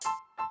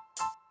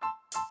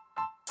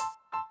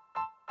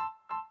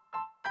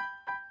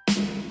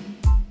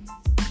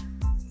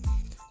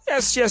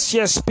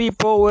Yes,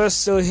 people, we're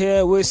still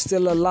here, we're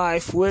still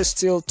alive, we're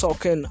still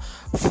talking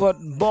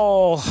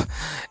football.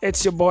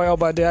 It's your boy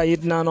Obadiah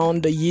Yidnan on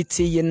the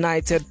Yiti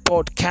United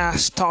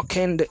podcast,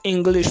 talking the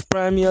English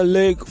Premier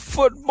League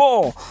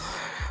football.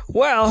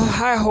 Well,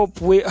 I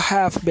hope we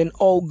have been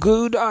all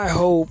good. I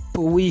hope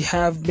we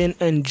have been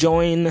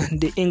enjoying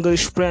the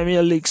English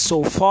Premier League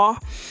so far.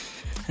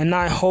 And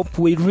I hope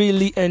we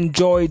really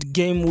enjoyed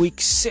game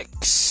week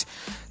 6.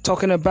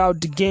 Talking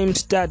about the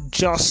games that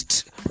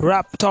just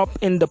wrapped up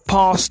in the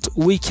past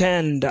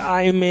weekend.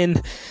 I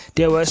mean,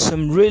 there were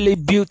some really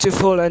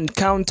beautiful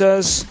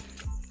encounters,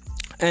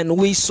 and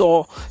we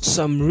saw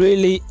some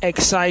really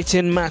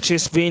exciting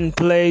matches being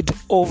played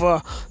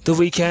over the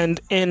weekend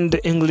in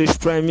the English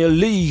Premier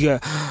League.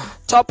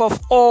 Top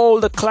of all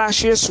the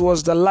clashes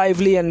was the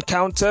lively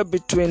encounter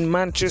between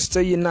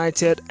Manchester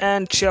United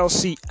and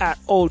Chelsea at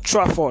Old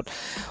Trafford.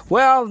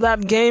 Well,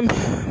 that game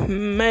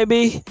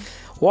maybe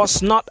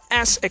was not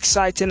as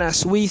exciting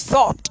as we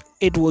thought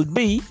it would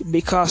be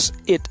because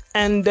it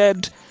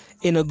ended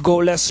in a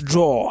goalless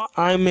draw.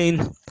 I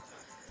mean,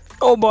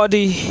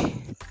 nobody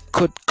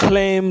could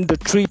claim the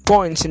 3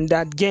 points in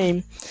that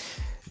game.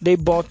 They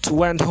both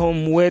went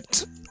home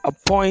with a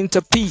point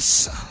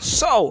apiece.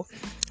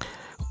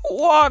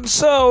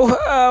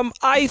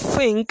 I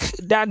think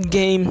that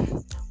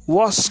game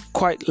was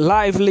quite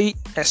lively,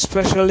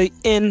 especially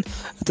in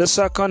the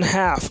second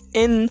half.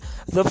 In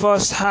the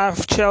first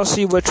half,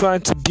 Chelsea were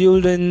trying to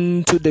build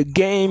into the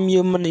game.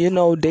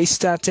 They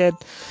started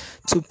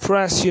to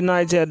press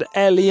United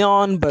early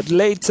on, but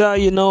later,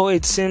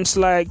 it seems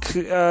like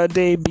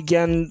they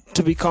began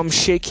to become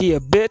shaky a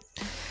bit.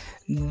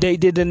 They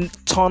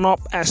didn't turn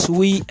up as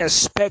we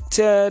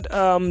expected.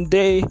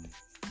 They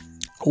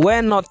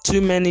were not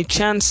too many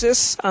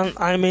chances, and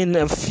I mean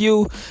a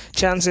few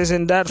chances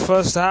in that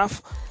first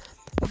half.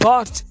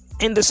 But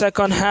in the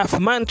second half,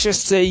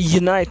 Manchester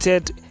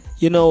United,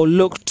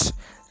 looked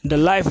the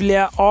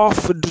livelier of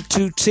the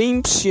two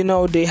teams.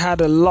 They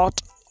had a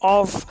lot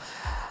of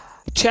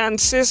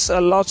chances, a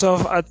lot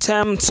of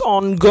attempts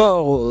on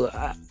goal.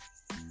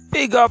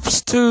 Big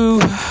ups to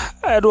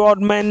Edouard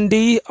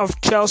Mendy of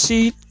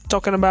Chelsea.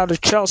 Talking about the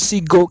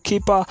Chelsea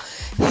goalkeeper,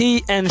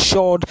 he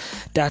ensured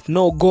that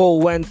no goal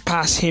went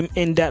past him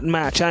in that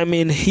match. I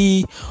mean,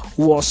 he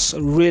was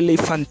really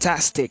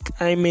fantastic.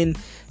 I mean,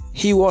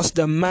 he was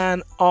the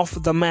man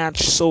of the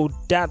match, so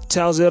that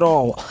tells it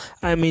all.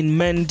 I mean,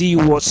 Mendy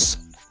was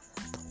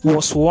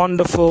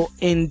wonderful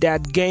in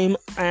that game,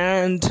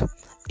 and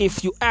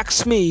if you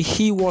ask me,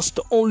 he was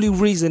the only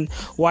reason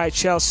why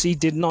Chelsea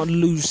did not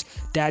lose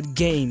that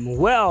game.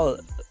 Well,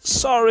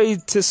 sorry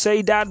to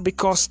say that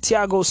because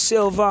Thiago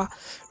Silva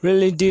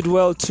really did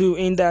well too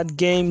in that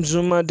game.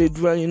 Zuma did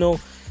well,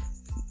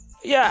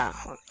 Yeah,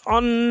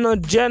 on a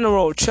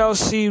general,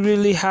 Chelsea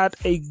really had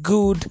a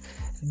good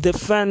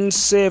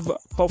defensive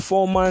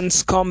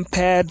performance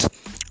compared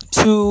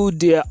to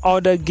their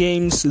other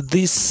games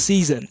this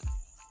season.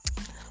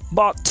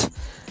 But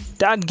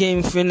that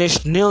game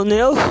finished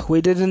 0-0.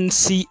 We didn't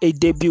see a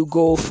debut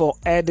goal for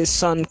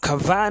Edinson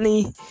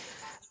Cavani.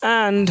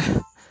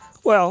 And,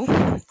 well,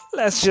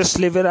 let's just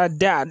leave it at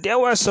that. There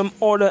were some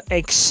other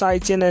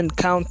exciting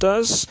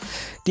encounters.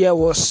 There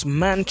was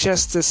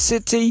Manchester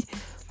City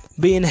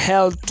being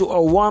held to a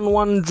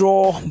 1-1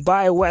 draw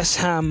by West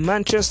Ham.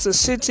 Manchester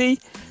City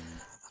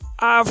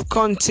have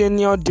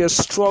continued their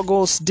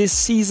struggles this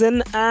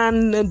season,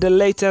 and the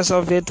latest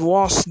of it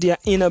was their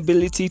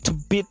inability to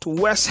beat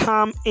West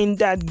Ham in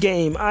that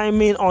game. I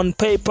mean, on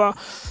paper,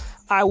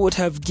 I would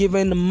have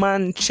given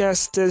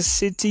Manchester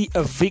City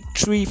a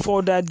victory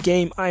for that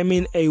game. I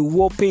mean, a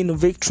whopping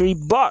victory,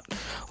 but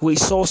we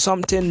saw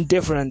something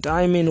different.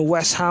 I mean,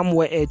 West Ham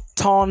were a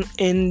thorn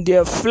in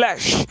their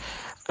flesh,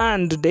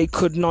 and they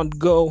could not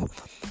go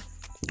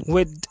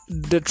with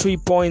the 3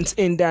 points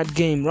in that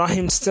game.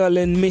 Raheem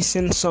Sterling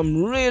missing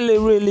some really,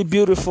 really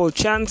beautiful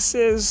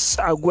chances.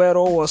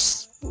 Aguero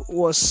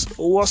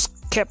was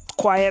kept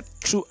quiet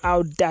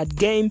throughout that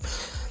game.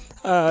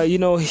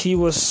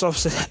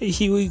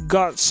 He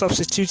got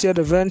substituted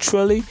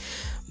eventually,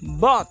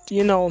 but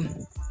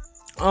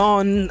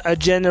on a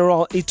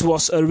general, it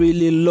was a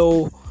really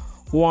low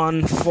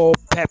one for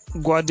Pep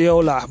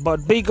Guardiola.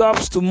 But big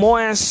ups to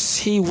Moyes.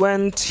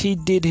 He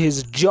did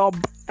his job,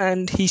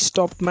 and he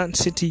stopped Man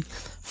City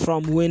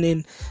from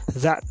winning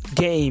that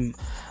game.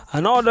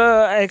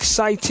 Another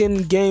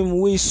exciting game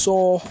we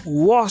saw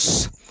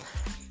was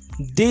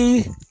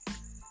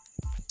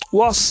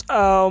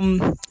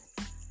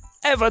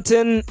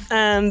Everton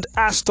and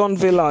Aston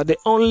Villa, the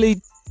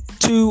only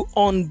two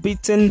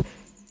unbeaten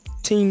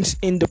teams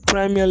in the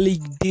Premier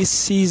League this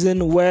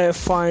season, were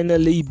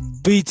finally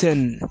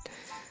beaten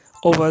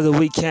over the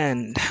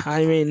weekend.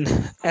 I mean,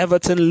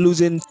 Everton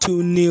losing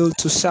 2-0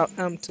 to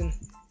Southampton,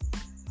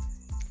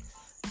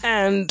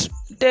 and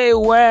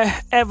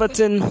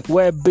Everton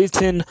were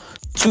beaten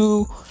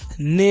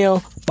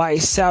 2-0 by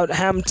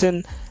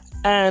Southampton,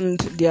 and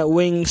their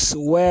wings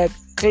were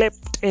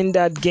clipped in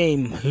that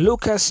game.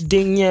 Lucas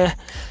Digne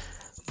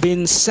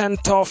been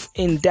sent off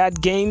in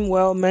that game.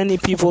 Well, many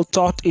people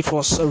thought it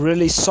was a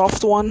really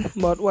soft one,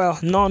 but well,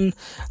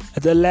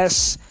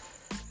 nonetheless,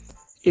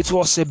 it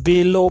was a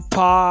below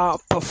par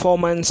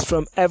performance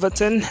from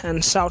Everton,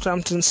 and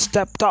Southampton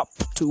stepped up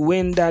to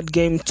win that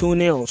game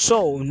 2-0.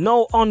 So,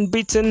 no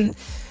unbeaten.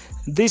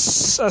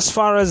 This, as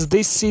far as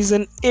this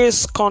season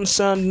is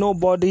concerned,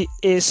 nobody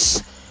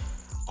is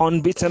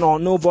unbeaten, or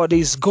nobody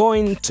is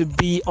going to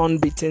be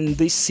unbeaten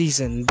this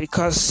season,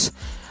 because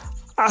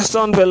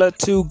Aston Villa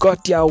 2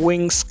 got their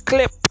wings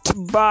clipped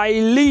by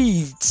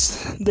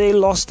Leeds. They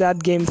lost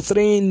that game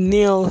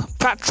 3-0.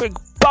 Patrick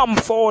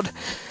Bamford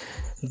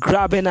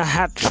grabbing a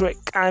hat-trick.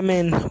 I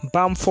mean,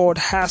 Bamford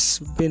has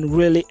been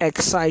really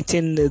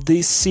exciting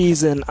this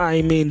season.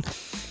 I mean,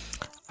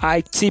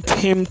 I tip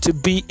him to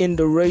be in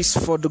the race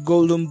for the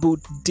Golden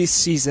Boot this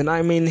season.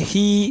 I mean,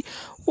 he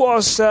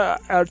was a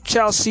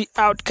Chelsea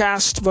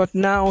outcast, but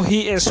now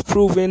he is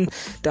proving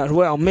that,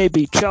 well,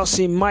 maybe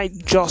Chelsea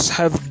might just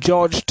have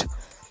judged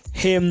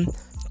him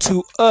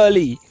too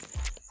early.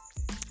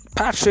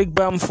 Patrick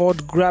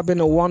Bamford grabbing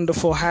a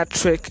wonderful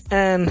hat-trick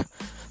and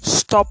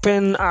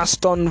stopping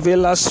Aston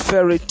Villa's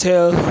fairy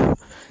tale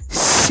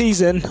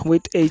season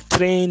with a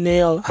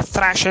 3-0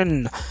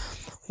 thrashing.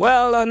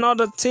 Well,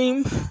 another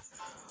team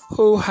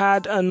who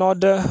had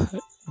another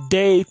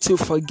day to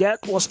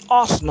forget was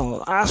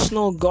Arsenal.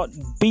 Arsenal got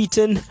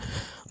beaten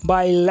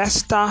by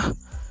Leicester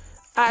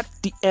at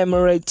the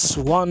Emirates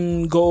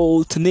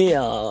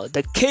 1-0.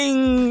 The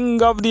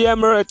king of the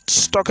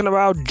Emirates, talking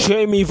about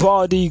Jamie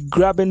Vardy,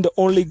 grabbing the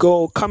only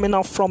goal, coming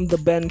off from the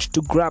bench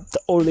to grab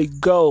the only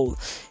goal.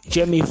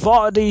 Jamie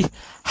Vardy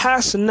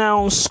has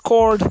now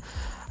scored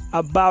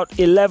about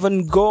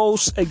 11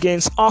 goals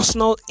against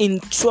Arsenal in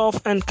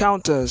 12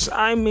 encounters.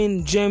 I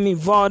mean, Jamie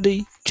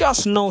Vardy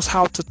just knows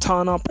how to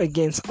turn up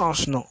against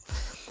Arsenal.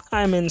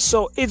 I mean,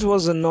 so it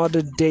was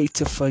another day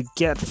to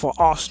forget for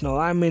Arsenal.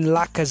 I mean,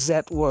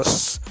 Lacazette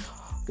was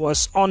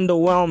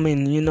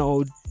underwhelming.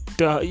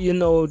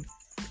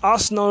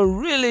 Arsenal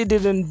really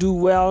didn't do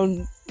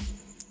well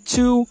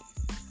to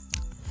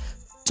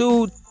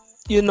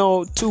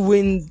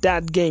win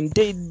that game.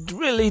 They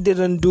really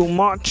didn't do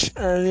much,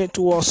 and it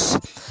was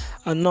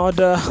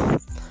another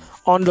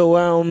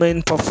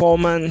underwhelming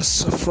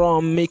performance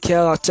from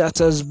Mikel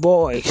Arteta's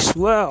boys.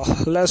 Well,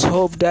 let's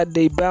hope that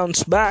they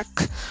bounce back,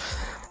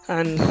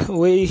 and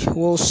we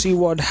will see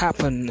what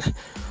happened.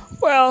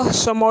 Well,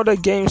 some other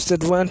games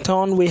that went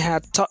on, we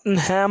had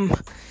Tottenham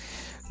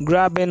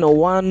grabbing a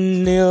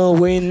 1-0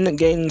 win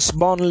against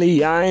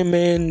Burnley. I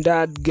mean,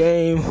 that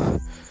game,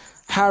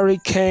 Harry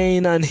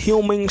Kane and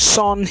Heung-min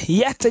Son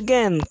yet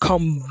again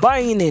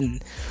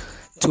combining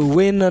to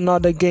win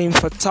another game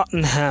for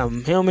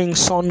Tottenham. Heung-min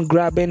Son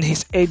grabbing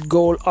his 8th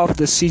goal of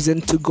the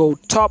season to go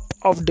top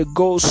of the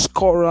goal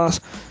scorers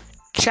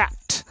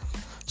chat.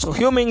 So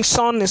Heung-min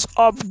Son is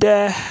up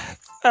there.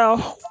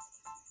 Well,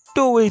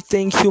 do we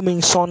think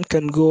Heung-min Son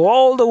can go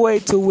all the way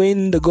to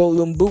win the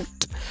Golden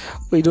Boot?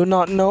 We do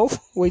not know.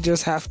 We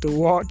just have to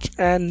watch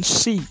and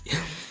see.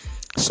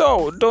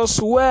 So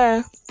those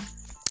were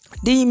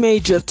the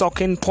major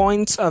talking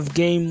points of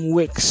game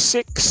week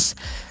 6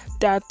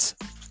 that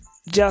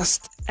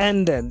just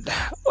ended.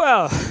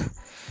 Well,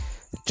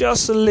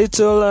 just a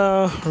little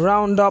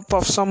roundup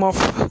of some of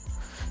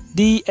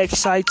the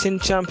exciting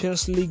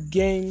Champions League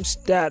games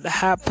that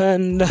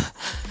happened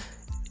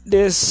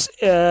this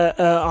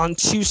on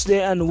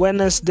Tuesday and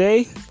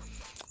Wednesday.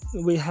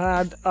 We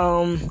had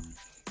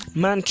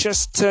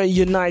Manchester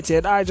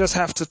United. I just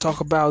have to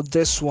talk about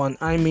this one.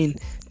 I mean,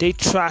 they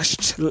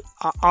trashed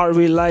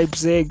RB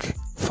Leipzig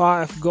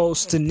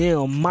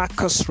 5-0.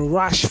 Marcus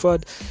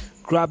Rashford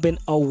grabbing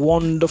a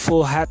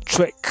wonderful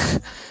hat-trick,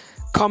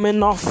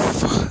 coming off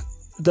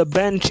the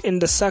bench in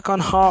the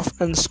second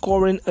half and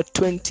scoring a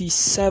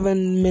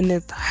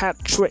 27-minute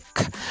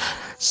hat-trick.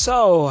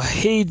 So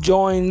he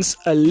joins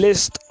a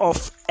list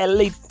of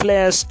elite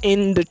players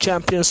in the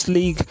Champions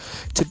League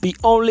to be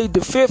only the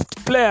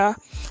 5th player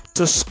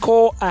to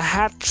score a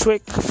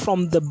hat-trick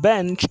from the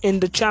bench in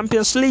the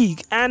Champions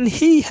League, and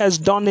he has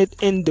done it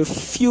in the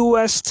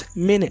fewest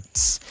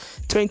minutes,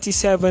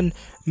 27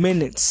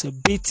 minutes,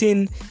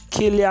 beating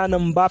Kylian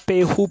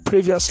Mbappe, who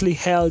previously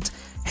held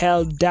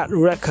that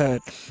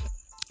record.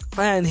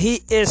 And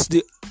he's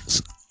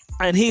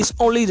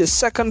only the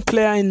 2nd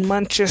player in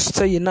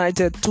Manchester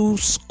United to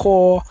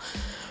score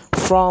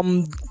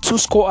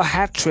a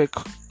hat-trick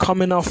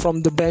coming off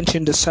from the bench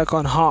in the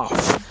second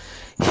half.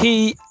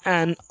 He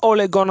and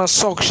Ole Gunnar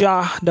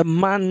Solskjaer,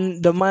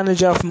 the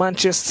manager of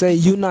Manchester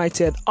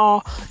United,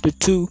 are the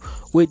two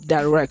with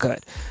that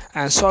record.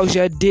 And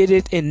Solskjaer did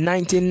it in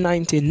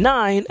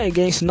 1999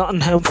 against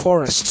Nottingham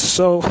Forest.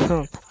 So,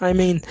 I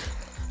mean,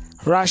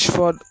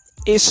 Rashford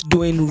is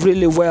doing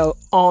really well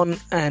on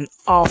and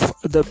off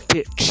the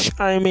pitch.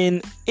 I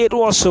mean, it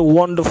was a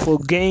wonderful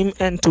game,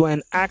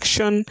 end-to-end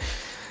action.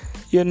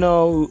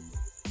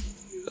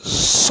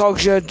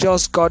 Solskjaer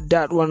just got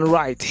that one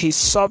right. His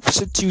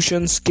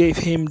substitutions gave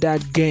him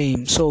that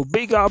game. So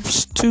big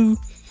ups to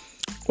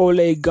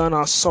Ole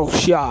Gunnar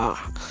Solskjaer.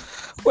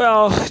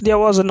 Well, there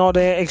was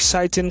another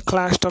exciting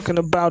clash talking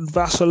about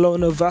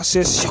Barcelona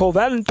versus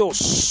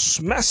Juventus.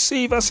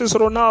 Messi versus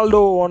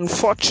Ronaldo.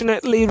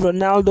 Unfortunately,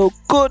 Ronaldo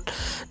could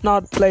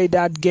not play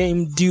that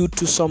game due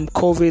to some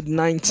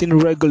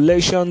COVID-19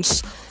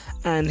 regulations,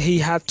 and he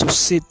had to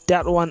sit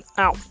that one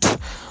out.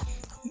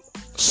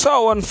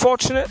 So,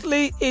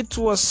 unfortunately, it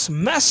was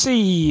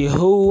Messi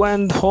who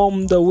went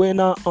home the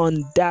winner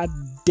on that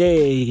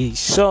day.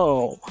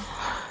 So,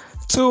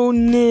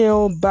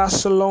 2-0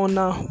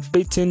 Barcelona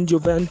beating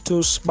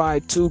Juventus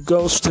by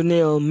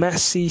 2-0.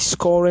 Messi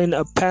scoring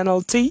a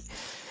penalty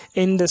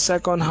in the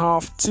second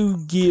half to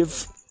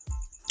give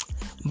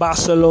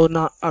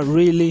Barcelona a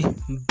really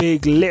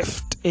big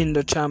lift in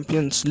the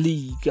Champions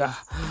League.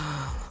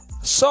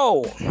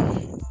 So,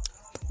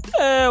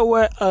 there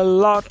were a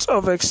lot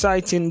of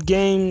exciting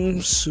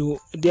games.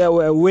 There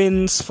were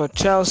wins for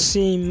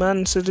Chelsea,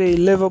 Man City,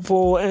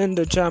 Liverpool in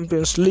the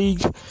Champions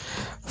League.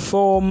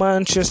 For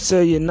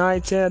Manchester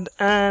United,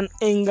 and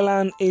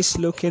England is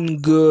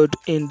looking good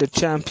in the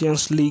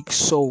Champions League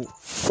so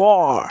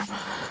far.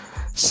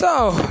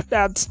 So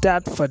that's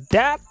that for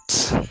that.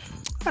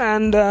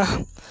 And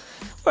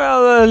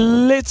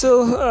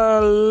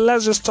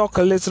let's just talk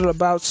a little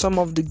about some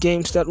of the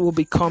games that will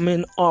be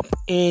coming up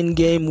in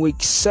game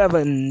week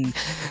 7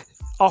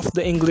 of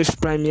the English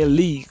Premier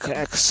League.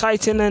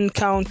 Exciting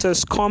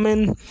encounters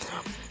coming.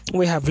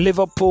 We have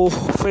Liverpool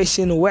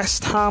facing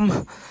West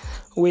Ham.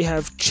 We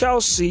have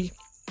Chelsea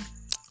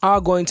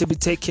are going to be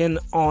taking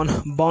on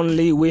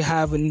Burnley. We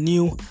have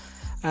we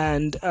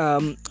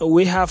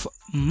have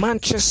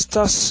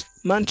Manchester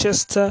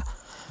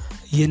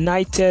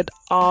United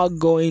are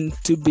going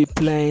to be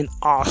playing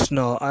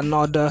Arsenal.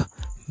 Another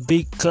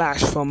big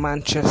clash for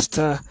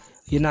Manchester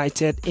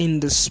United. In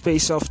the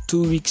space of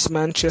 2 weeks,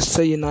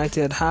 Manchester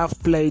United have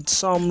played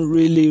some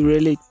really,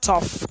 really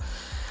tough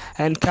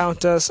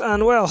encounters,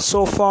 and well,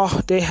 so far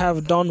they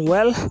have done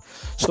well.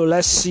 So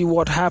let's see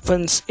what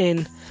happens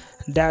in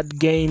that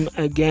game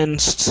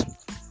against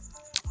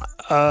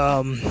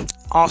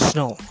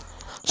Arsenal.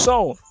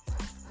 So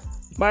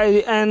by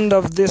the end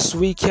of this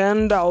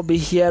weekend, I'll be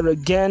here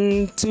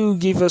again to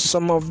give us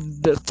some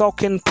of the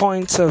talking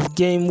points of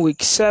game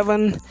week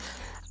 7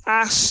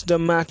 as the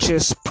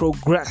matches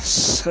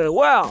progress.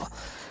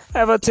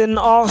 Everton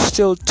are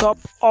still top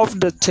of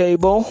the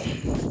table,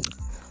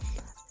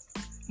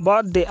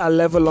 but they are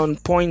level on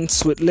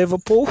points with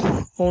Liverpool,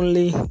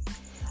 only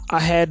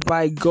ahead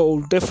by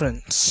goal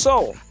difference.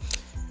 So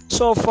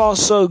far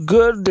so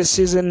good. The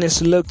season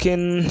is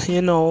looking,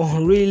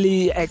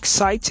 really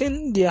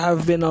exciting. There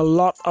have been a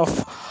lot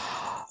of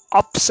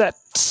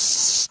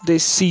upsets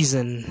this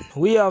season.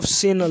 We have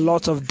seen a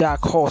lot of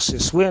dark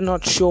horses. We're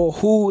not sure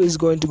who is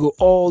going to go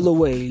all the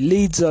way.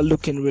 Leeds are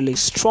looking really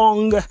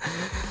strong,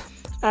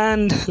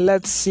 and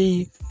let's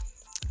see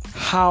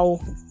how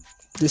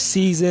the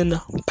season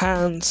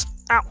pans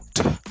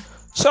out.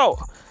 So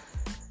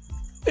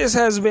this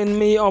has been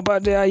me,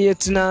 Obade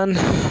Ayetinan,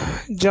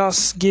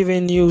 just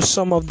giving you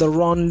some of the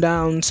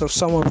rundowns of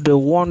some of the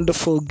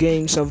wonderful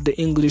games of the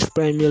English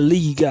Premier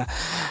League.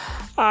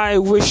 I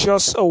wish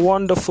us a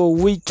wonderful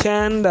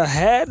weekend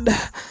ahead.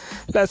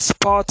 Let's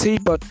party,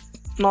 but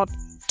not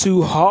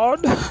too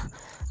hard,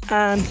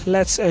 and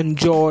let's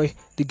enjoy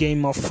the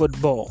game of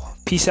football.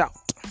 Peace out.